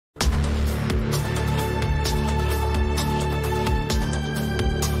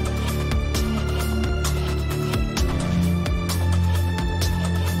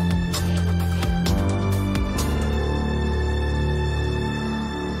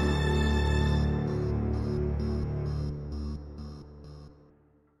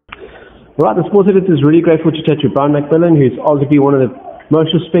All right, the Sports Editor is really grateful to chat to Brian McMillan, who's arguably one of the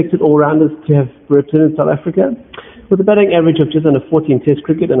most respected all-rounders to have represented South Africa. With a batting average of just under 14 Test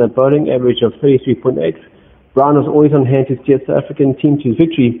cricket and a bowling average of 33.8, Brian was always on hand to steer the South African team to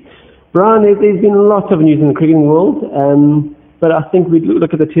victory. Brian, there's been lots of news in the cricketing world, but I think we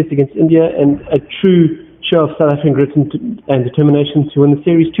look at the Test against India and a true show of South African grit and determination to win the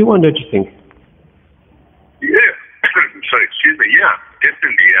series 2-1, don't you think? Yeah. So, excuse me, yeah,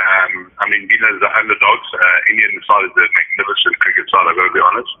 definitely. I mean, being as the underdogs, India decided the magnificent cricket side, I've got to be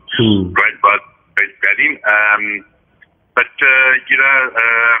honest. Great batting. But, I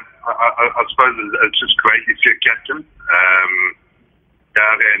suppose it's just great if you're a captain.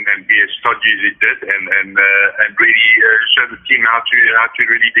 And be as stodgy as he did and really show the team how to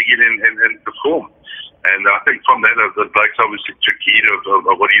really dig in and perform. And I think from that, the blokes obviously took heed of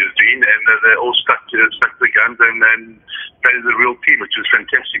what he was doing, and they all stuck to the guns and played as a real team, which was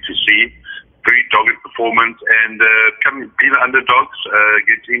fantastic to see. Very dogged performance, and being underdogs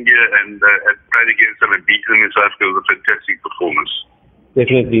against India and played against them and beating them in South Africa was a fantastic performance.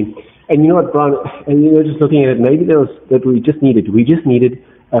 Definitely. And you know what, Brian, and just looking at it, maybe there was that we just needed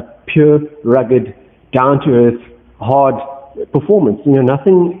a pure, rugged, down-to-earth, hard performance.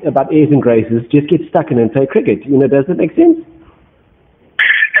 Nothing about airs and graces, just get stuck in and play cricket. Does that make sense?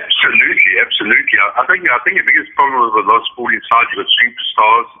 Absolutely. I think the biggest problem with those sporting sides, you've got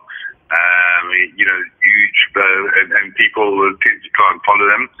superstars, huge, and people tend to try and follow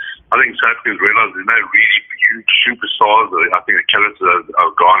them. I think South Africans realise there's no really huge superstars. I think the characters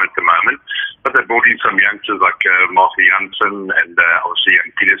are gone at the moment. But they brought in some youngsters like Mark Jansen and obviously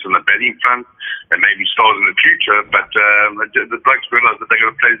Peters on the batting front, and maybe stars in the future. But the blokes realise that they're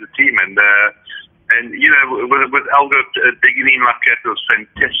going to play as a team. And with Aldo digging in like that, it was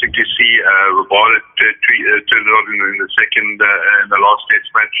fantastic to see. Rabada turned it on in the second, in the last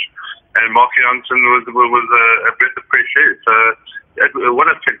Test match. And Mark Jansen was a breath of fresh air. So what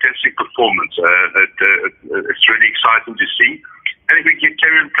a fantastic performance. It's really exciting to see. And if we can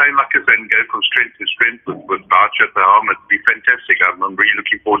carry on playing like this and go from strength to strength with Boucher at the helm, it'd be fantastic. I'm really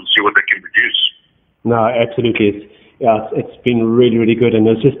looking forward to see what they can produce. No, absolutely. It's been really, really good. And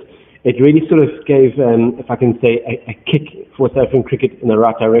it really sort of gave, if I can say, a kick for South African cricket in the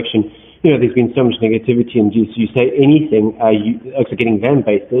right direction. There's been so much negativity, and you say anything, you also getting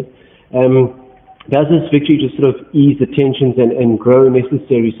van-basted. Does this victory just sort of ease the tensions and grow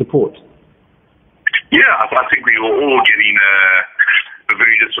necessary support? Yeah, I think we were all getting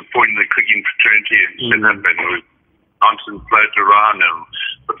very disappointed in the cricketing fraternity and set up and Johnson floated around, and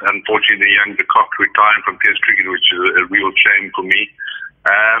unfortunately the young de Kock retiring from Test cricket, which is a real shame for me.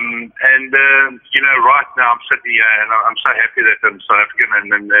 Right now I'm sitting here and I'm so happy that I'm South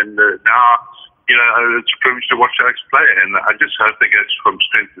African, and now it's a privilege to watch Alex play, and I just hope they go from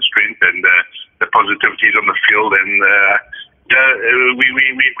strength to strength, and the positivity is on the field, and we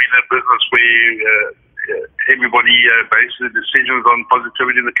in a business where everybody bases decisions on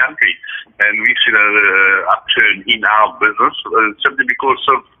positivity in the country, and we've seen an upturn in our business simply because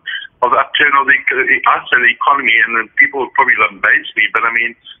of the upturn of us and the economy, and people probably lambaste me, but I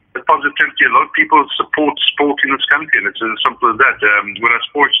mean, the positivity, a lot of people support sport in this country, and it's as simple as that. When a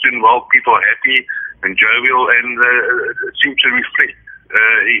sport's doing well, people are happy and jovial, and it seems to reflect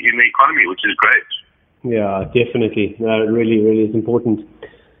in the economy, which is great. Yeah, definitely. No, it really, really is important.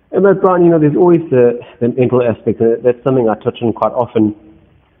 But Brian, there's always the mental aspect. That's something I touch on quite often.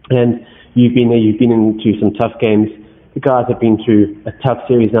 And you've been there, you've been into some tough games. The guys have been through a tough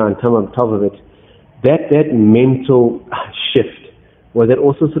series now and come on top of it. That mental shift, was that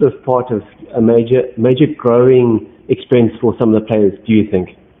also sort of part of a major growing experience for some of the players, do you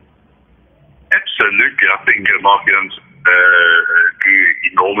think? Absolutely. I think Mark Jansen grew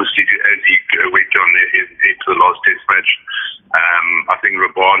enormously as he went on into the last Test match. I think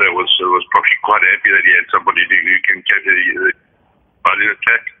Rabada was probably quite happy that he had somebody who can catch the body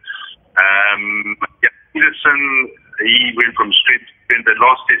attack. Peterson, he went from strength to strength. The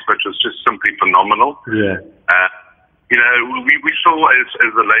last Test match was just simply phenomenal. Yeah. We saw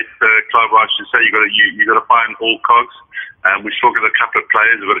as the late Clive Rice should say, you got to find all cogs. We still got a couple of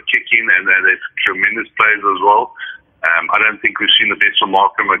players who got to kick in, and they're tremendous players as well. I don't think we've seen the best of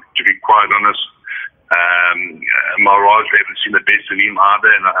Markham, to be quite honest. Maharaj, we haven't seen the best of him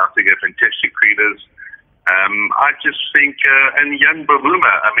either, and I think they're fantastic creators. I just think, and young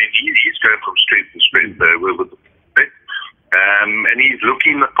Bavuma, I mean, he's going from strength to strength with the and he's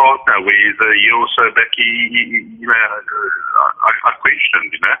looking the part now where he's a year or so back, I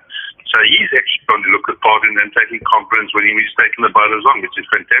questioned, So he's actually going to look the part and taking confidence when he's taking the bowlers on, which is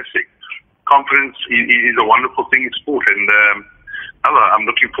fantastic. Confidence is a wonderful thing in sport, and I'm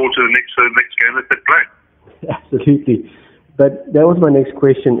looking forward to the next game that they play. Absolutely. But that was my next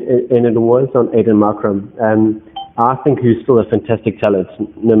question, and it was on Aiden Markram. I think he's still a fantastic talent,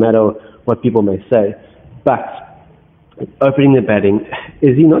 no matter what people may say. But opening the batting,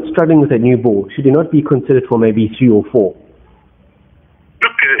 is he not struggling with a new ball? Should he not be considered for maybe 3 or 4?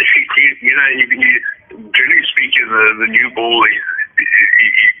 Look, generally speaking, the new ball is,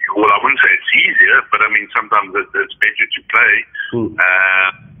 well, I wouldn't say it's easier, but I mean, sometimes it's better to play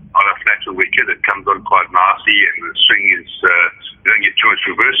on a flatter wicket. It comes on quite nicely, and the swing is, you don't get too much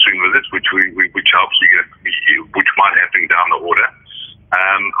reverse swing with it, which helps you, which might happen down the order.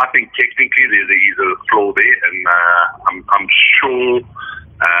 I think technically there is a flaw there, and I'm sure,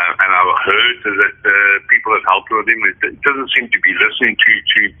 and I've heard that people have helped with him. It doesn't seem to be listening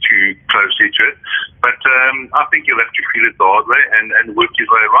too closely to it, but I think he'll have to feel it the hard way and work his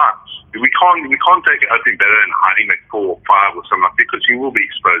way around. We can't take an opening batter and hide him at 4 or 5 or something like that, because he will be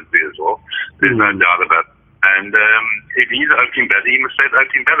exposed there as well. There's no doubt about it. And if he's an opening batter, he must stay an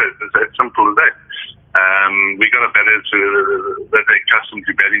opening batter. It's as simple as that. We got a batter that they're accustomed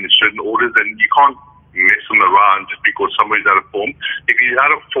to batting in certain orders, and you can't mess them around just because somebody's out of form. If he's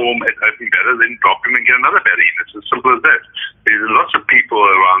out of form at opening batter, then drop him and get another batter in. It's as simple as that. There's lots of people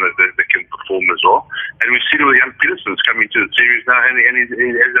around that can perform as well. And we see with young Peterson's coming to the series now, and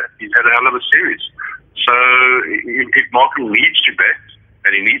he's had a hell of a series. So if Markham needs to bat,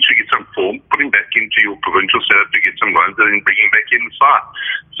 and he needs to get some form, put him back into your provincial setup to get some runs, and then bring him back in the side.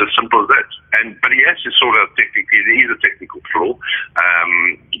 It's as simple as that. But he has to sort out technically. There is a technical flaw.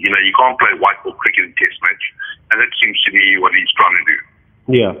 You can't play white ball cricket in Test match, and that seems to be what he's trying to do.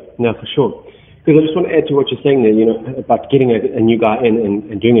 Yeah, no, for sure. Because I just want to add to what you're saying there, about getting a new guy in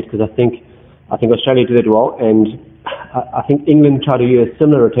and doing it, because I think Australia did it well, and I think England tried to use a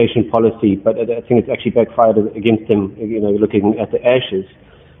similar rotation policy, but I think it's actually backfired against them, looking at the Ashes.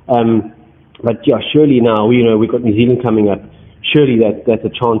 But yeah, surely now, we've got New Zealand coming up. Surely that's a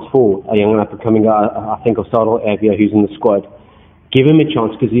chance for a young up-and-coming guy, I think of Sardal Avia, who's in the squad. Give him a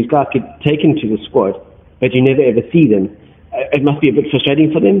chance, because these guys get taken to the squad, but you never ever see them. It must be a bit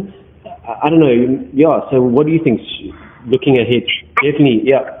frustrating for them. I don't know. Yeah, so what do you think? Looking ahead, definitely,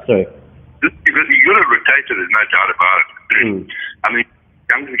 yeah, sorry. Because you're going to rotate it, there's no doubt about it. I mean,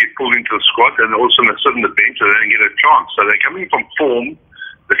 young people get pulled into the squad, and also they sit on the bench, and they don't get a chance. So they're coming from form,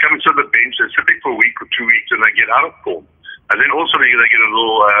 they're coming to the bench, they're sitting for a week or 2 weeks, and they get out of form. And then also they get a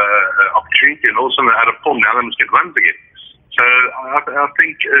little opportunity, and also they're out of form. Now they must get runs again. So I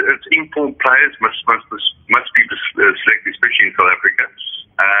think it's informed players must be selected, especially in South Africa.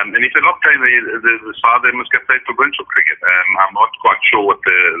 And if they're not playing the side, they must get played provincial cricket. I'm not quite sure what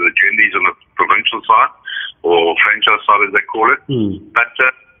the agenda is on the provincial side, or franchise side as they call it. But,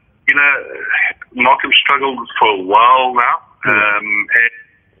 Markham struggled for a while now. And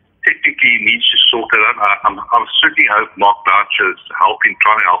technically he needs to sort it out. I certainly hope Mark Boucher's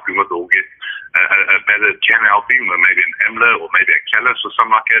trying to help him with all get a better can help him, or maybe an Amler, or maybe a Callis or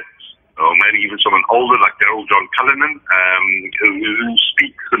something like that. Or maybe even someone older like Daryl John Cullinan, who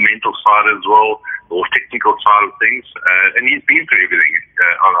speaks the mental side as well, or technical side of things. And he's been through everything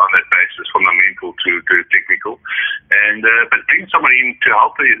on that basis, from the mental to technical. And but bring someone in to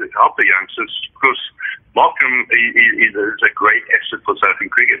help the youngsters, because Markham is a great asset for South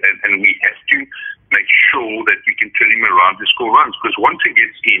African cricket, and we have to make sure that we can turn him around to score runs. Because once he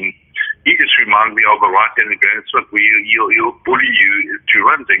gets in, he just reminds me of a right-handed Graham Smith, where he'll bully you to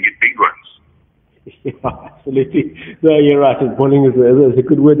runs and get big runs. Yeah, absolutely. No, you're right. Bullying is a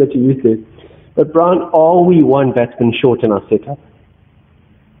good word that you used there. But Brian, are we one batsman short in our setup?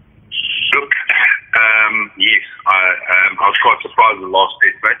 Look, yes. I was quite surprised in the last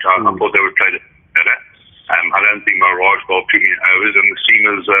Test match. I thought they would play it better. I don't think Maharaj bowled too many overs, and the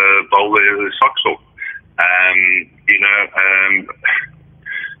seamers bowled their socks off.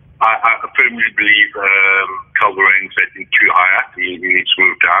 I firmly believe Calverain's batting too high up. He needs to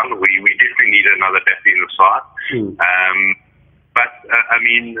move down. We definitely need another batter in the side. But, I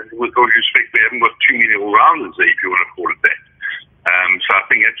mean, with all due respect, we haven't got too many all-rounders there, if you want to call it that. So I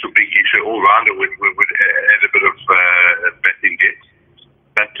think that's a big issue. All-rounder would add a bit of batting depth.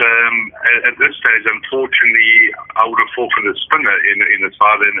 But at this stage, unfortunately, I would have forfeited a spinner in the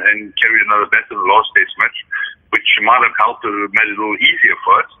side and carried another batter in the last Test match, which might have helped or made it a little easier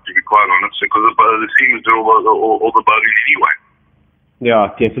for us, to be quite honest, because the seamers do all the bowling anyway.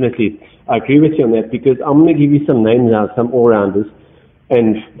 Yeah, definitely. I agree with you on that, because I'm going to give you some names now, some all-rounders.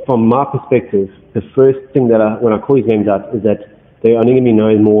 And from my perspective, the first thing that when I call these names out is that they're only going to be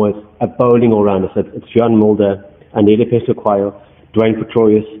known more as a bowling all-rounder. So it's John Mulder, Anele Pesquayo, Dwayne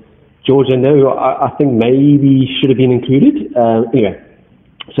Pretorius, Georgia, no, I think maybe should have been included. Anyway,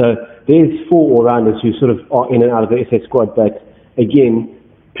 so there's 4 all-rounders who sort of are in and out of the SS squad, but again,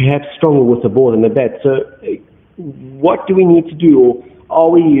 perhaps stronger with the ball than the bat. So what do we need to do, or are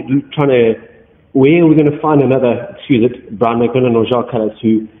we trying to, where are we going to find another, Brian McMillan or Jacques Callis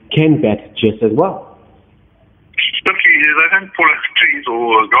who can bat just as well? Look, they don't pull out trees,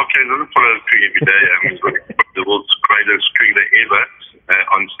 or Jacques doesn't pull out a tree every day. I mean, he's got the world's greatest cricketer ever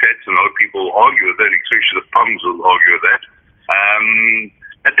on stats, and a lot of people argue with that, especially the Pums will argue with that.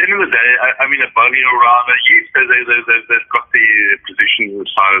 At the end of the day, I mean, a bowling all-rounder, yes, they've got the position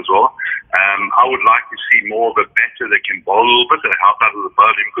side as well. I would like to see more of a batter that can bowl a little bit and help out with the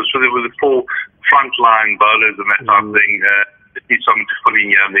bowling, because there were the 4 frontline bowlers and that type of thing. It needs someone to fill in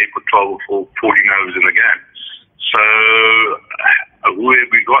here and there for 12 or 14 overs in the game. So, who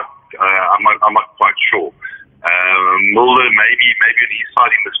have we got? I'm not quite sure. Mulder, maybe on his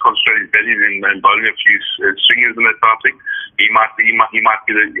side, he must concentrate his belly and bowling a few swingers and that type of thing. He might be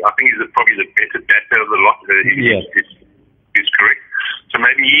the, I think he's probably the better batter of the lot. He's correct. So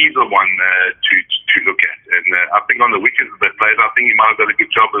maybe he's the one to look at. And I think on the wickets that they played, I think he might have done a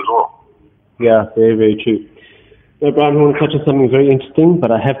good job as well. Yeah, very, very true. Now, Brian, I want to touch on something very interesting,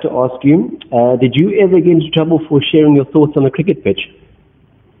 but I have to ask you, did you ever get into trouble for sharing your thoughts on the cricket pitch?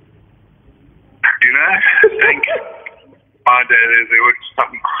 You know, I think there was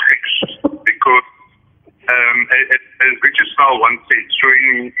some because as Richard Snell once said,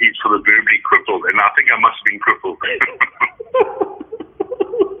 throwing is for the verbally crippled, and I think I must have been crippled.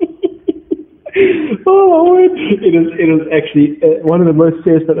 Oh, it is actually one of the most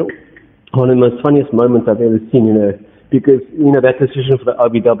serious, one of the most funniest moments I've ever seen, because, that decision for the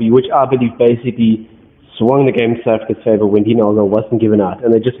OBW, which I believe basically swung the game in South Africa's favour when Dean Elgar wasn't given out,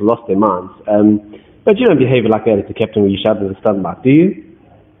 and they just lost their minds. But you don't behave like that as a captain when you shout at the stump mark, do you?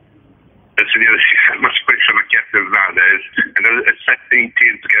 That's much pressure on the captains nowadays, and it's that thing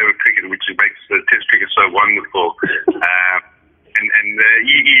tends to go with cricket, which makes the Test cricket so wonderful. And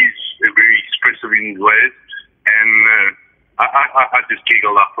he is very expressive in his ways, and I just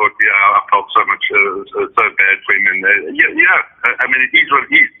giggled. I thought, I felt so much, so bad for him, and I mean, it is what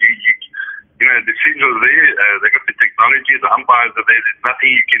it is. The decisions are there. They got the technology. The umpires are there. There's nothing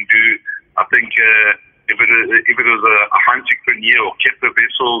you can do. I think if it was a hunting for a year or kept the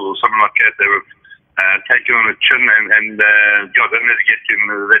vessel or something like that, they would taken on a chin and don't let it get him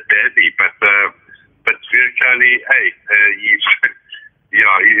that badly. But Virat Kohli, he's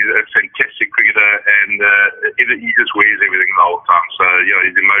he's a fantastic cricketer, and he just wears everything the whole time. So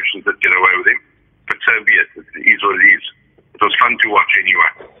his emotions that get away with him. But so be it. It is what it is. It was fun to watch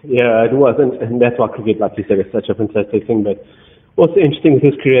anyway. Yeah, it was, and that's why cricket, like you said, is such a fantastic thing. But what's interesting with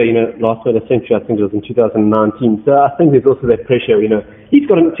his career, last made a century, I think it was in 2019. So I think there's also that pressure, he's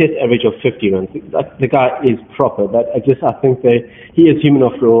got a test average of 50 runs. The guy is proper, but I think he is human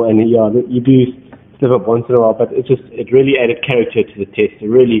after all, and you do slip up once in a while, but it really added character to the test.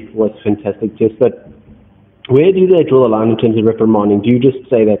 It really was a fantastic test. But where do they draw the line in terms of reprimanding? Do you just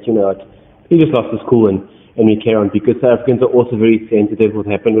say that, he just lost his cool and we carry on? Because South Africans are also very sensitive with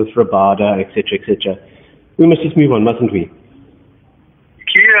what happened with Rabada, etc., etc. We must just move on, mustn't we?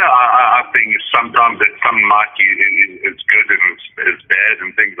 Yeah, I think sometimes that some might is good and it's bad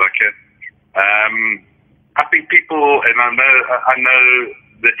and things like that. I think people, and I know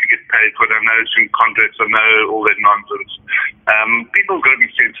that you get paid for it, I know it's in contracts, I know all that nonsense. People have got to be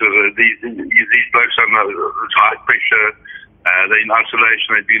sensitive. These blokes are under high pressure. They're in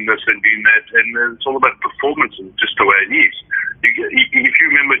isolation, they're doing this and doing that, and it's all about performance and just the way it is. If you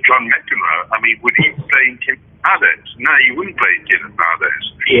remember John McEnroe, I mean, would he play in tennis nowadays? No, he wouldn't play in tennis nowadays.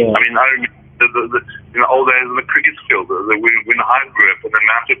 Yeah. I mean, I remember the old days in the cricket field, when I grew up, and the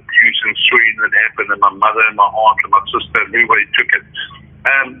amount of abuse and swearing that happened, and my mother and my aunt and my sister, and everybody took it.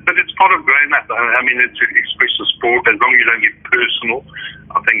 But it's part of growing up. I mean, it's expressive sport. As long as you don't get personal,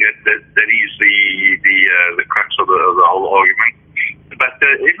 I think that is the crux of the whole argument. But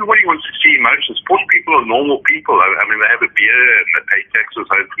everybody wants to see emotions. Sports people are normal people. I mean, they have a beer and they pay taxes,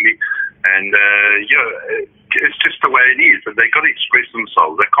 hopefully. And, it's just the way it is. They've got to express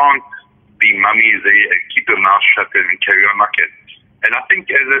themselves. They can't be mummies there and keep their mouth shut and carry on like it. And I think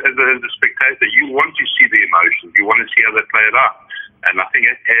as a spectator, you want to see the emotions. You want to see how they play it out. And I think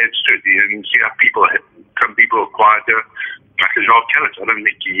it adds to it. You see how some people are quieter. Like a Jacques Callis, I don't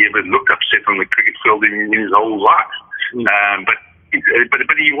think he ever looked upset on the cricket field in his whole life. But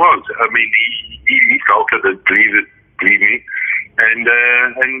he was. I mean, he felt it, believe me.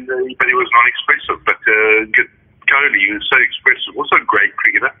 But he was non-expressive. But Kohli, he was so expressive. Also a great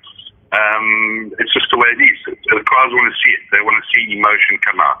cricketer. It's just the way it is. The crowds want to see it. They want to see emotion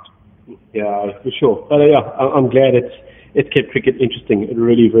come out. Yeah, for sure. But I'm glad it's kept cricket interesting and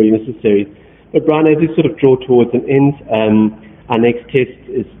really very necessary. But Brian, as we sort of draw towards an end, our next test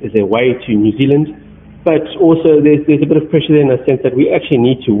is away to New Zealand. But also there's a bit of pressure there in the sense that we actually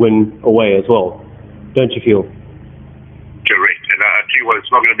need to win away as well. Don't you feel? Correct. And I tell you what,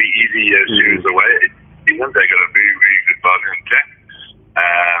 it's not going to be easy series away. England, they got a very, very good bowling attack.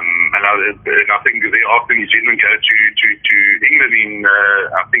 And I think they after New Zealand go to England in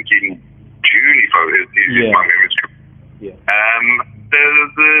I think in June, if my memory's correct. Yeah.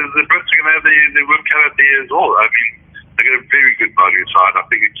 The Brits are going to have their work cut out there as well. I mean, they got a very good bowling side. I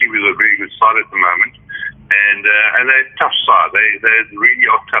think the Kiwis are a very good side at the moment, and they're a tough side. They really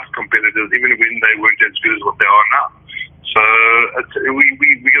are tough competitors, even when they weren't as good as what they are now. So we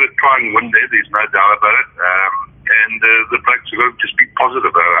got to try and win there. There's no doubt about it. And the blokes are going to just be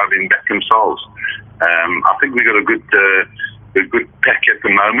positive. Back themselves. I think we got a good pack at the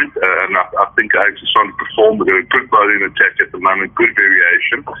moment, and I think our Oaks are starting to perform. We've got a good bowling attack at the moment, good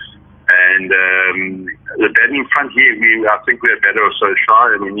variation. And the batting front here, I think we're better or so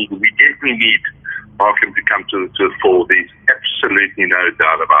shy, and we definitely need Markham to come to the fore. There's absolutely no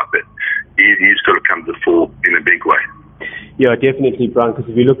doubt about that. He's got to come to the fore in a big way. Yeah, definitely, Brian, because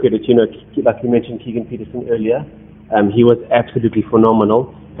if you look at it, like you mentioned Keegan Peterson earlier, he was absolutely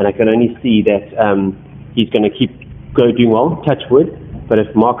phenomenal, and I can only see that he's going to keep doing well, touch wood, but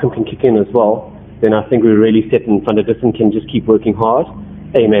if Markham can kick in as well, then I think we're really set in front of this and can just keep working hard.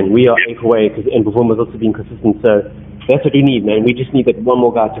 Hey man, we are 8 away, and performance also being consistent, so that's what we need, man. We just need that one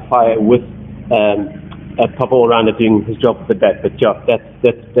more guy to fire with a proper all-rounder doing his job with that. But yeah,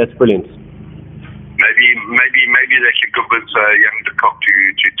 that's brilliant. Maybe they should convince young de Kock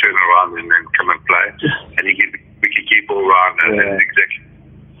to turn around and then come and play, and we can keep all round. And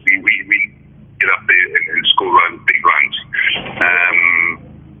exactly, we get up there and score runs, big runs.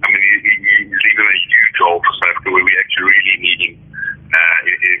 He's leaving a huge hole for South Africa where we actually really need him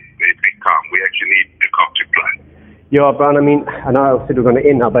big time. We actually need de Kock to play. Yeah, Brian. I know I said we're going to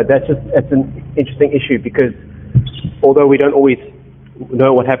end now, but it's an interesting issue because although we don't always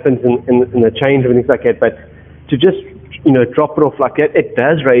know what happens in the change and things like that, but to just drop it off like that, it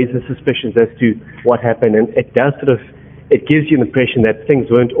does raise the suspicions as to what happened, and it does it gives you the impression that things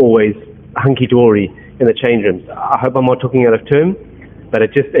weren't always hunky-dory in the change rooms. I hope I'm not talking out of term, but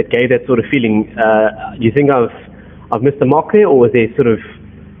it gave that sort of feeling. Do you think I've missed the mark there, or was there sort of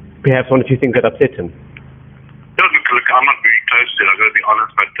perhaps one or two things that upset him? No, look, I'm not very close to it, I've got to be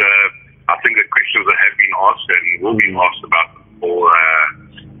honest, but I think the questions that have been asked and will be asked about all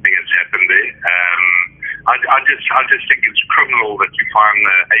thing that's happened there. I just think it's criminal that you find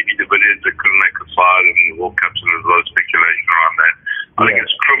AB de Villiers that couldn't make the side in the World Cups, and there's a lot of speculation around that. I think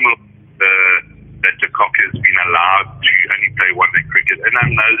it's criminal that de Kock has been allowed to only play one-day cricket. And I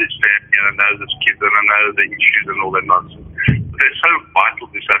know this family, and I know this kid, and I know the issues and all that nonsense. But they're so vital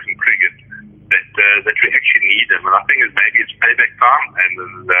to South African cricket that we actually need them. And I think maybe it's payback time,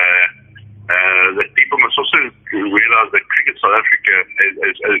 and that people must also realize that cricket South Africa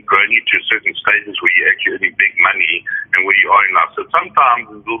has grown into certain stages where you're actually earning big money and where you are in life. So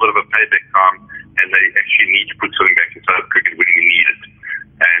sometimes there's a little bit of a payback time, and they actually need to put something back in South African cricket when we need it.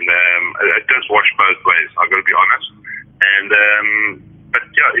 And it does wash both ways, I've got to be honest. But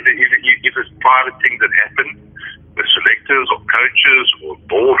yeah, if there's private things that happen with selectors or coaches or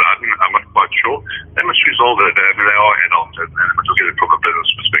board, I'm not quite sure, they must resolve it. They are adults, and they must look at it from a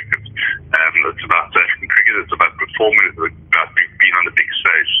business perspective. It's about South African cricket, it's about performing, it's about being on the big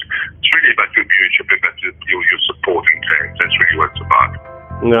stage. It's really about your viewership, about your supporting fans. That's really what it's about.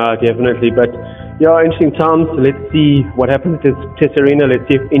 No, definitely. But yeah, interesting times. Let's see what happens at this Test Arena. Let's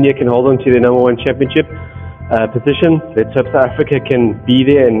see if India can hold on to their #1 championship position. Let's hope South Africa can be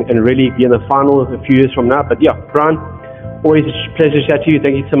there and really be in the final a few years from now. But yeah, Brian, always a pleasure to chat to you.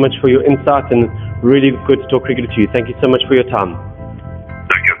 Thank you so much for your insight, and really good to talk cricket to you. Thank you so much for your time.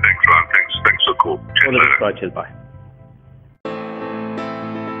 Thank you. Thanks, Ryan. Thanks for the call. Cheers later. Cheers, bye.